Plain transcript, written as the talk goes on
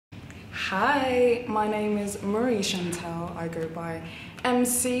Hi, my name is Marie Chantal. I go by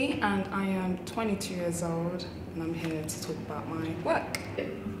MC and I am 22 years old and I'm here to talk about my work.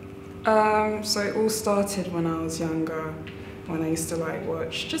 So it all started when I was younger, when I used to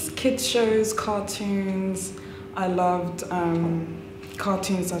watch just kids shows, cartoons. I loved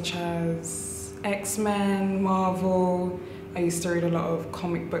cartoons such as X-Men, Marvel. I used to read a lot of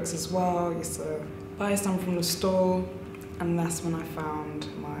comic books as well. I used to buy some from the store, and that's when I found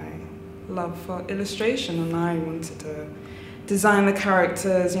my love for illustration, and I wanted to design the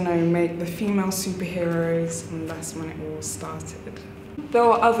characters, make the female superheroes, and that's when it all started. There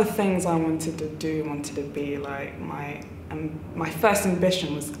were other things I wanted to do, wanted to be like my first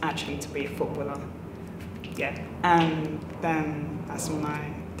ambition was actually to be a footballer. Yeah, and then that's when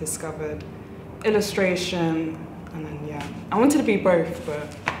I discovered illustration, and then I wanted to be both,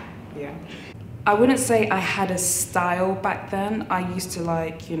 but yeah. I wouldn't say I had a style back then. I used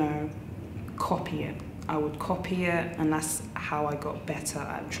to copy it. I would copy it, and that's how I got better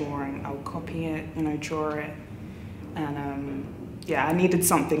at drawing. I would copy it, draw it, and I needed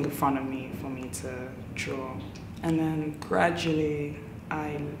something in front of me for me to draw. And then gradually,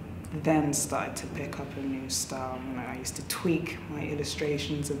 I then started to pick up a new style. I used to tweak my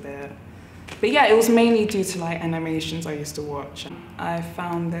illustrations a bit. But yeah, it was mainly due to animations I used to watch. I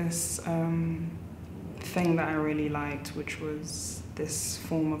found this thing that I really liked, which was this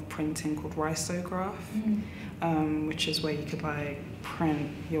form of printing called risograph, which is where you could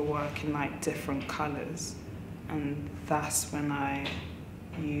print your work in different colors. And that's when I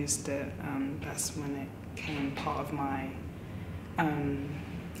used it. That's when it became part of my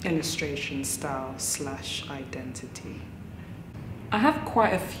illustration style / identity. I have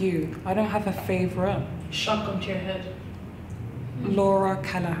quite a few. I don't have a favorite. Shot come to your head. Laura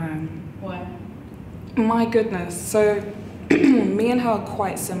Callahan. Why? My goodness. So me and her are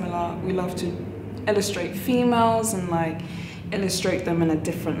quite similar. We love to illustrate females and illustrate them in a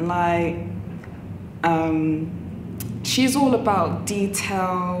different light. She's all about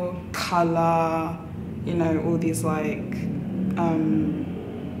detail, color, all these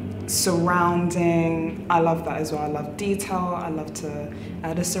surrounding. I love that as well. I love detail. I love to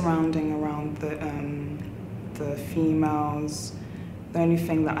add a surrounding around the females. The only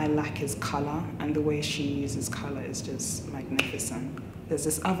thing that I lack is color, and the way she uses color is just magnificent. There's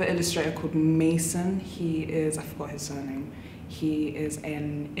this other illustrator called Mason. He is, I forgot his surname. He is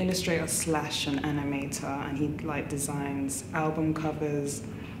an illustrator / an animator, and he designs album covers,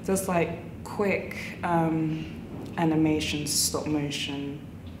 does quick animation, stop motion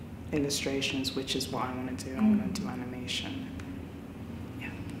illustrations, which is what I want to do. I want to do animation.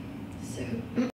 Yeah. So